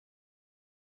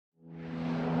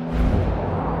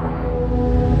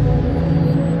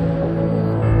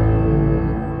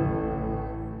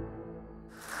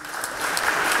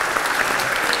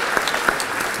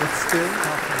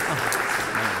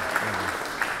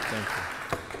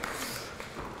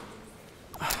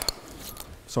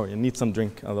Sorry, I need some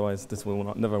drink, otherwise this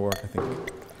will never work, I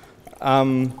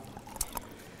think.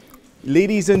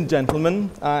 Ladies and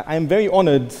gentlemen, I'm very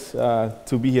honored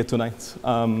to be here tonight.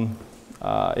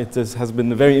 It has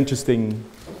been very interesting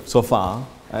so far.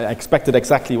 I expected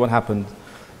exactly what happened.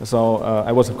 So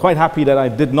I was quite happy that I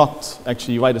did not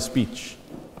actually write a speech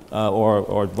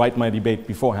or write my debate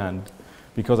beforehand,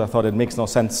 because I thought it makes no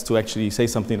sense to actually say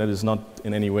something that is not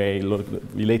in any way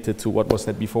related to what was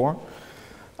said before.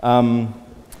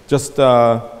 Just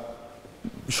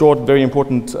short, very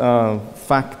important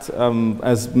fact,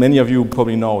 as many of you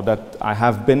probably know, that I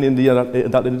have been in the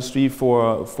adult industry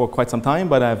for quite some time,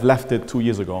 but I've left it 2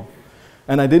 years ago.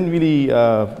 And I didn't really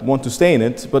want to stay in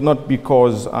it, but not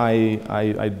because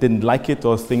I didn't like it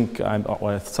or think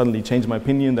or I suddenly changed my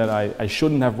opinion that I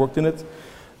shouldn't have worked in it,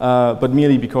 but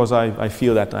merely because I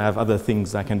feel that I have other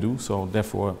things I can do, so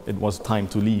therefore it was time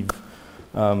to leave.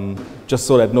 Just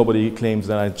so that nobody claims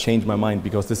that I changed my mind,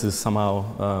 because this is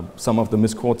somehow some of the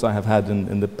misquotes I have had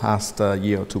in the past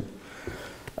year or two.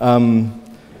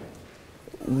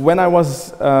 When I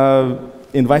was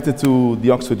invited to the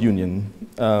Oxford Union,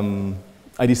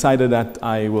 I decided that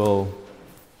I will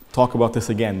talk about this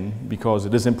again because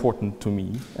it is important to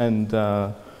me, and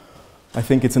I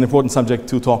think it's an important subject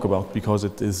to talk about because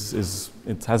it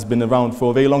has been around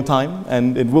for a very long time,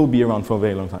 and it will be around for a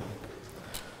very long time.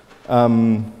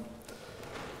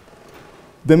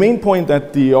 The main point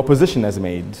that the opposition has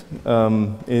made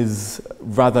is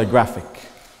rather graphic,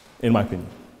 in my opinion,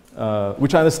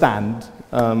 which I understand,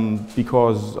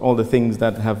 because all the things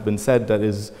that have been said that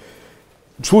is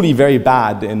truly very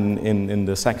bad in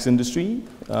the sex industry,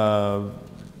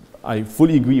 I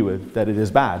fully agree with that it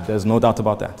is bad. There's no doubt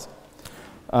about that.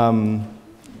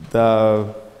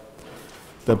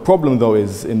 The problem, though,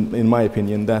 is, in my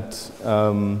opinion, that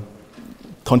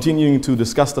continuing to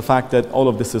discuss the fact that all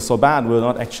of this is so bad will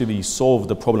not actually solve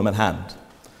the problem at hand,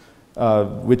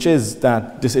 which is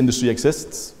that this industry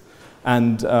exists,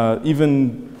 and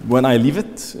even when I leave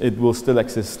it, it will still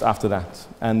exist after that.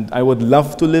 And I would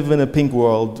love to live in a pink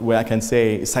world where I can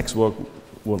say sex work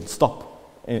will stop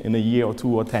in a year or 2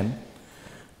 or 10,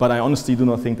 but I honestly do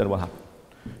not think that will happen.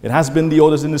 It has been the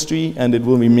oldest industry, and it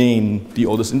will remain the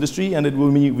oldest industry, and it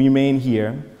will remain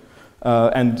here.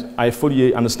 And I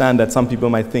fully understand that some people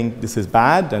might think this is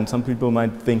bad, and some people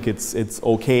might think it's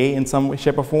okay in some way,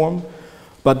 shape, or form.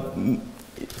 But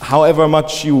however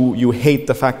much you hate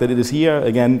the fact that it is here,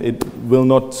 again, it will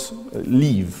not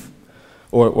leave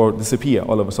or disappear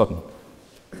all of a sudden.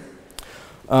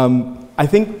 I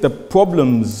think the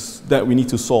problems that we need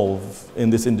to solve in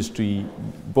this industry,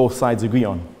 both sides agree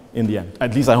on in the end.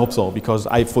 At least I hope so, because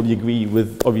I fully agree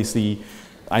with, obviously,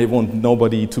 I want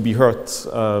nobody to be hurt.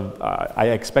 I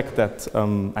expect that,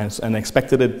 and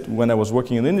expected it when I was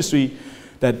working in the industry,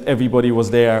 that everybody was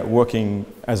there working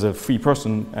as a free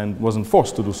person and wasn't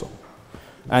forced to do so.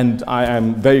 And I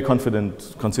am very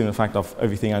confident, considering the fact of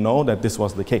everything I know, that this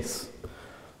was the case.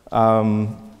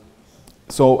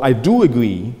 So I do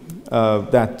agree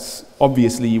that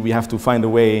obviously we have to find a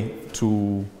way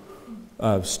to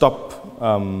stop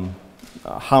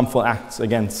harmful acts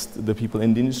against the people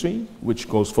in the industry, which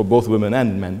goes for both women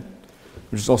and men,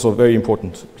 which is also very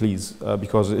important, please,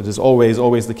 because it is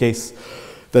always the case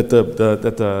that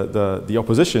the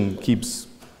opposition keeps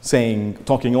saying,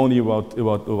 talking only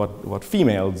about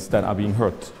females that are being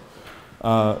hurt.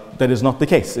 That is not the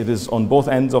case. It is on both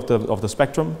ends of the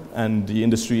spectrum, and the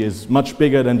industry is much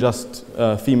bigger than just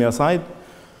female side.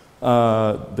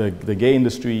 The gay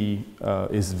industry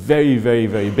is very, very,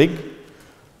 very big.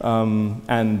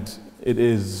 And it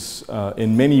is,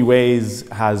 in many ways,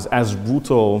 has as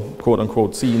brutal,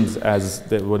 quote-unquote, scenes as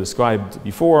they were described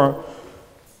before,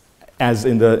 as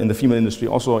in the female industry,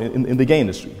 also in the gay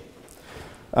industry.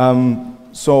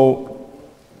 So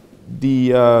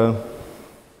the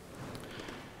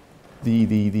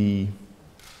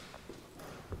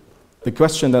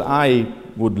question that I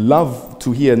would love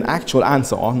to hear an actual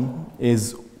answer on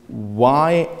is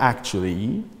why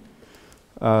actually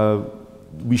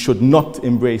we should not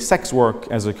embrace sex work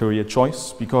as a career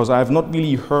choice, because I have not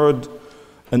really heard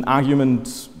an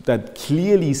argument that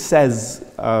clearly says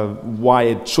why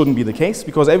it shouldn't be the case,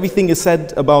 because everything is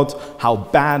said about how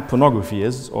bad pornography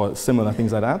is, or similar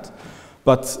things like that,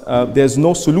 but there's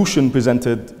no solution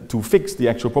presented to fix the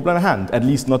actual problem at hand, at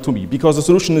least not to me, because the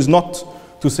solution is not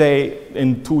to say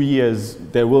in 2 years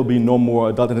there will be no more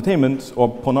adult entertainment or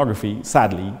pornography.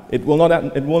 Sadly, it will not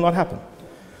happen.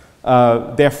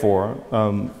 Therefore,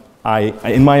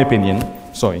 in my opinion,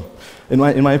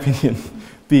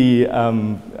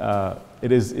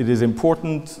 it is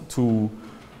important to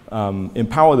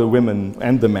empower the women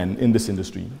and the men in this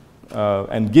industry,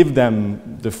 and give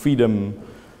them the freedom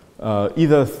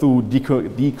either through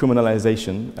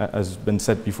decriminalization, as been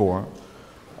said before,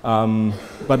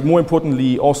 but more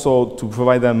importantly also to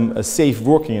provide them a safe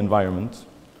working environment.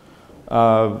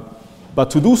 But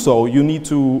to do so, you need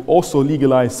to also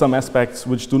legalize some aspects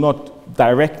which do not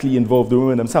directly involve the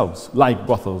women themselves, like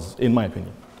brothels, in my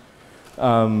opinion.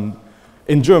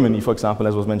 In Germany, for example,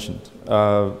 as was mentioned,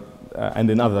 and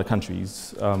in other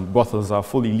countries, brothels are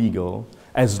fully legal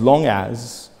as long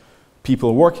as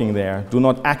people working there do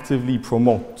not actively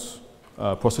promote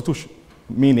prostitution,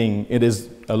 meaning it is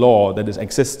a law that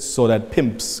exists so that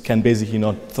pimps can basically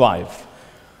not thrive.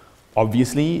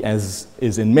 Obviously, as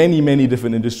is in many, many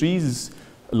different industries,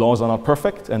 laws are not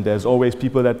perfect and there's always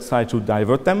people that try to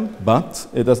divert them, but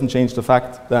it doesn't change the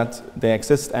fact that they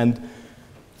exist. And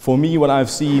for me, what I've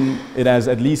seen, it has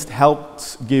at least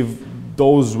helped give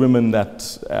those women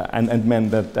that, and men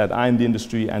that are in the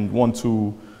industry and want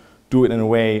to do it in a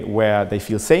way where they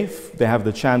feel safe, they have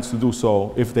the chance to do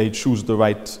so if they choose the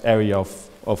right area of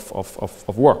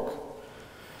work.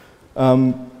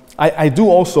 I do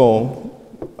also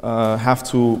have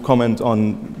to comment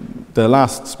on the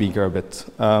last speaker a bit,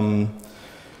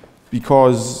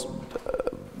 because,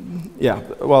 yeah,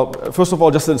 well, first of all,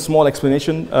 just a small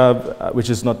explanation, which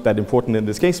is not that important in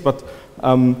this case, but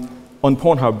on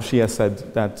Pornhub, she has said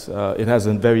that it has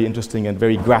a very interesting and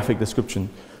very graphic description.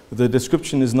 The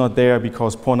description is not there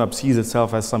because Pornhub sees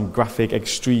itself as some graphic,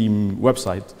 extreme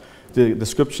website. The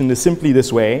description is simply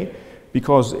this way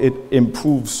because it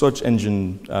improves search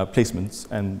engine placements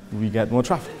and we get more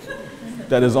traffic.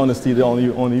 That is honestly the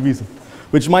only reason.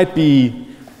 Which might be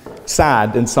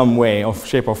sad in some way, or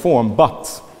shape or form,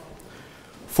 but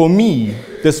for me,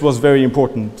 this was very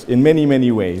important in many, many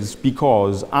ways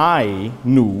because I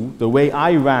knew the way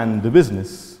I ran the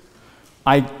business,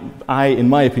 I, in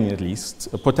my opinion at least,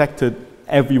 protected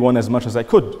everyone as much as I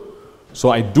could.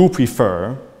 So I do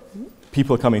prefer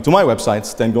people coming to my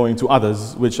websites than going to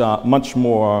others, which are much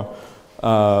more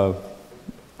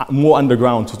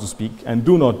underground, so to speak, and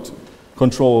do not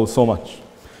control so much.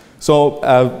 So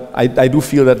I do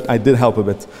feel that I did help a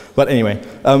bit. But anyway,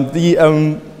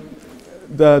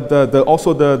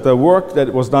 also the work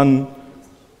that was done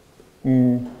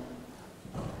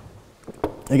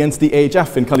against the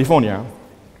AHF in California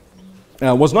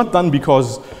was not done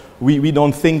because we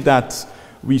don't think that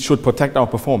we should protect our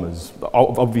performers.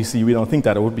 Obviously, we don't think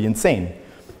that. It would be insane.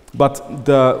 But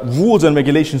the rules and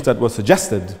regulations that were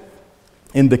suggested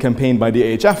in the campaign by the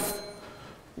AHF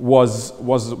was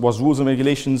rules and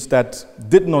regulations that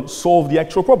did not solve the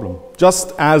actual problem.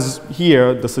 Just as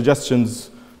here, the suggestions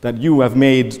that you have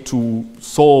made to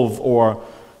solve or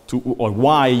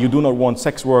why you do not want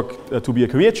sex work to be a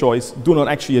career choice do not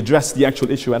actually address the actual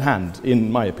issue at hand,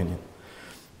 in my opinion.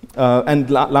 And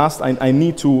last, I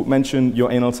need to mention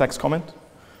your anal sex comment,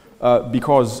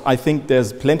 because I think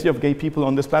there's plenty of gay people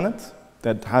on this planet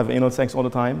that have anal sex all the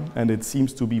time, and it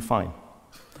seems to be fine.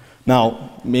 Now,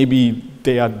 maybe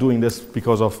they are doing this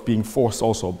because of being forced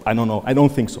also. I don't know. I don't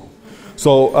think so.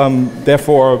 So,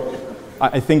 therefore,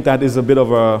 I think that is a bit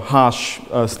of a harsh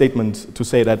statement to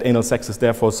say that anal sex is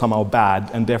therefore somehow bad,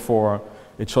 and therefore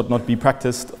it should not be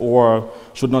practiced or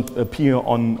should not appear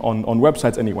on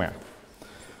websites anywhere.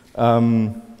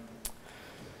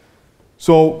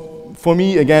 So for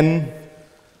me, again,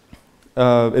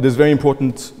 it is very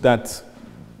important that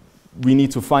we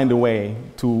need to find a way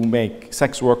to make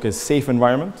sex work a safe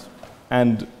environment.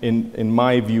 And in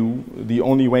my view, the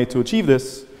only way to achieve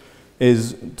this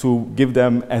is to give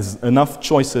them enough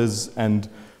choices and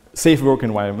safe work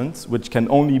environments, which can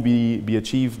only be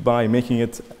achieved by making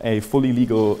it a fully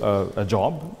legal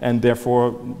job, and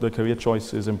therefore the career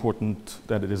choice is important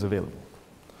that it is available,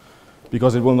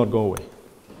 because it will not go away.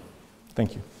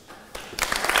 Thank you.